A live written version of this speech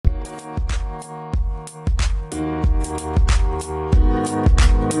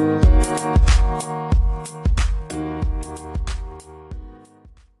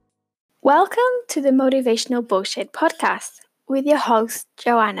Welcome to the Motivational Bullshit Podcast with your host,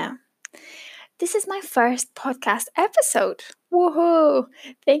 Joanna. This is my first podcast episode. Woohoo!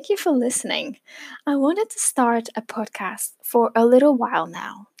 Thank you for listening. I wanted to start a podcast for a little while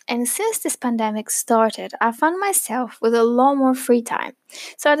now. And since this pandemic started, I found myself with a lot more free time.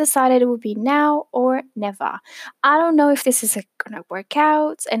 So I decided it would be now or never. I don't know if this is going to work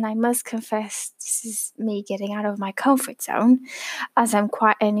out, and I must confess, this is me getting out of my comfort zone, as I'm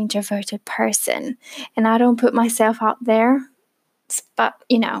quite an introverted person, and I don't put myself out there, but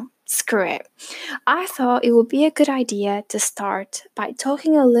screw it. I thought it would be a good idea to start by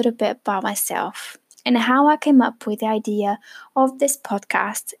talking a little bit about myself and how I came up with the idea of this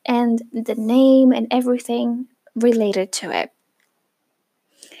podcast and the name and everything related to it.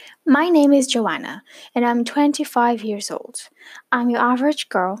 My name is Joanna, and I'm 25 years old. I'm your average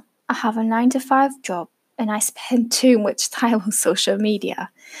girl. I have a 9-to-5 job, and I spend too much time on social media.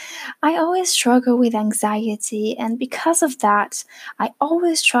 I always struggle with anxiety, and because of that, I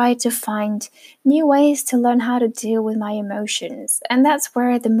always try to find new ways to learn how to deal with my emotions, and that's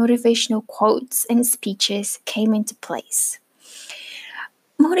where the motivational quotes and speeches came into place.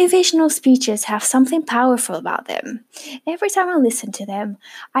 Motivational speeches have something powerful about them. Every time I listen to them,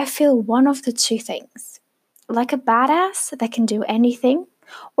 I feel one of the two things. Like a badass that can do anything,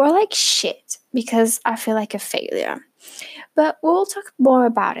 or like shit because I feel like a failure. But we'll talk more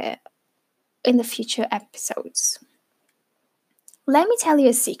about it in the future episodes. Let me tell you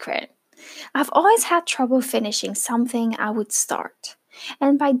a secret. I've always had trouble finishing something I would start.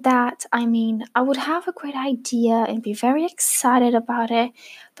 And by that, I mean I would have a great idea and be very excited about it,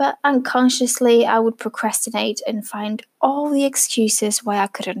 but unconsciously I would procrastinate and find all the excuses why I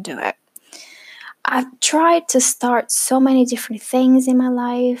couldn't do it. I've tried to start so many different things in my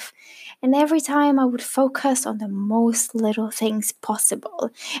life, and every time I would focus on the most little things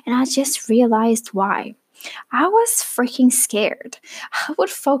possible, and I just realized why. I was freaking scared. I would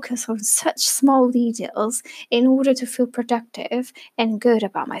focus on such small details in order to feel productive and good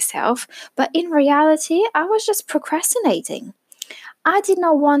about myself, but in reality, I was just procrastinating. I did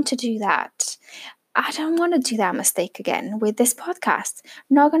not want to do that. I don't want to do that mistake again with this podcast.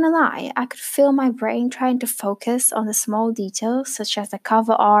 Not gonna lie, I could feel my brain trying to focus on the small details, such as the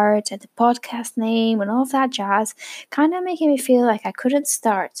cover art and the podcast name and all of that jazz, kind of making me feel like I couldn't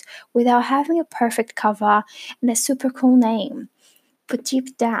start without having a perfect cover and a super cool name. But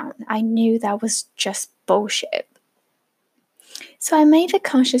deep down, I knew that was just bullshit. So I made the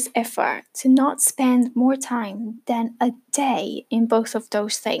conscious effort to not spend more time than a day in both of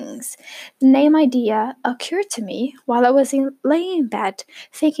those things. The name idea occurred to me while I was laying in bed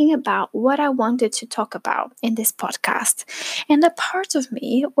thinking about what I wanted to talk about in this podcast. And a part of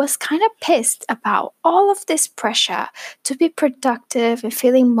me was kind of pissed about all of this pressure to be productive and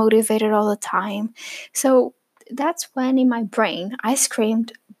feeling motivated all the time. So that's when in my brain I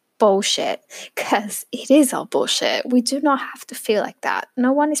screamed, bullshit, because it is all bullshit. We do not have to feel like that.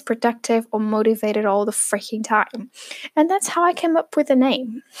 No one is productive or motivated all the freaking time. And that's how I came up with the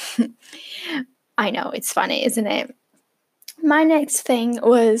name. I know, it's funny, isn't it? My next thing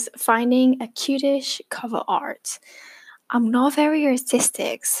was finding a cutish cover art. I'm not very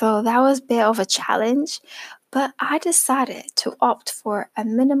artistic, so that was a bit of a challenge, but I decided to opt for a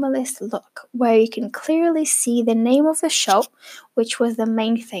minimalist look where you can clearly see the name of the show, which was the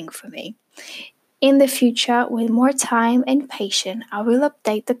main thing for me. In the future, with more time and patience, I will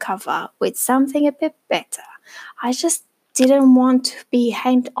update the cover with something a bit better. I just didn't want to be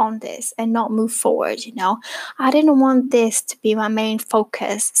hanged on this and not move forward. I didn't want this to be my main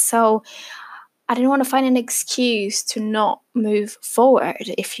focus, so I didn't want to find an excuse to not move forward,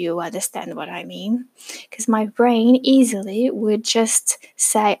 if you understand what I mean. Because my brain easily would just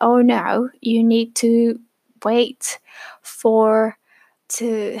say, oh no, you need to wait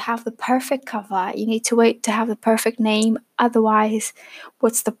to have the perfect cover. You need to wait to have the perfect name. Otherwise,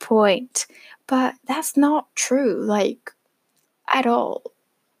 what's the point? But that's not true, at all.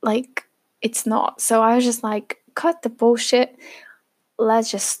 It's not. So I was just like, cut the bullshit.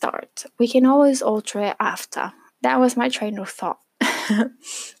 Let's just start. We can always alter it after. That was my train of thought.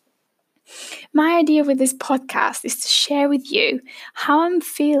 My idea with this podcast is to share with you how I'm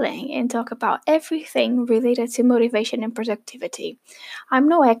feeling and talk about everything related to motivation and productivity. I'm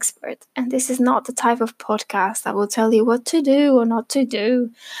no expert, and this is not the type of podcast that will tell you what to do or not to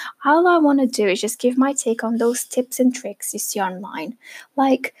do. All I want to do is just give my take on those tips and tricks you see online,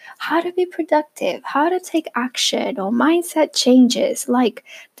 like how to be productive, how to take action, or mindset changes.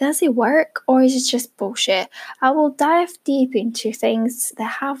 Does it work or is it just bullshit? I will dive deep into things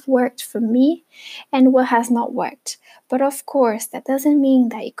that have worked for me me and what has not worked. But of course, that doesn't mean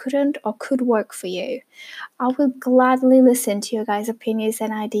that it couldn't or could work for you. I will gladly listen to your guys' opinions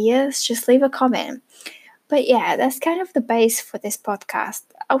and ideas. Just leave a comment. But yeah, that's kind of the base for this podcast.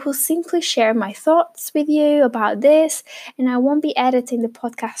 I will simply share my thoughts with you about this, and I won't be editing the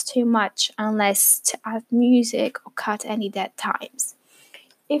podcast too much unless to add music or cut any dead times.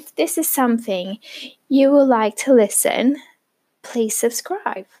 If this is something you would like to listen, please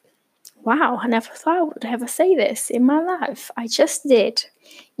subscribe. Wow, I never thought I would ever say this in my life. I just did.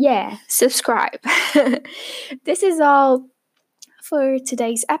 Yeah, subscribe. This is all for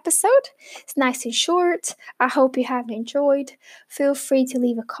today's episode. It's nice and short. I hope you have enjoyed. Feel free to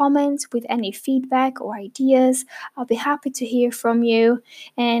leave a comment with any feedback or ideas. I'll be happy to hear from you,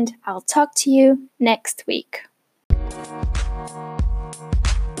 and I'll talk to you next week.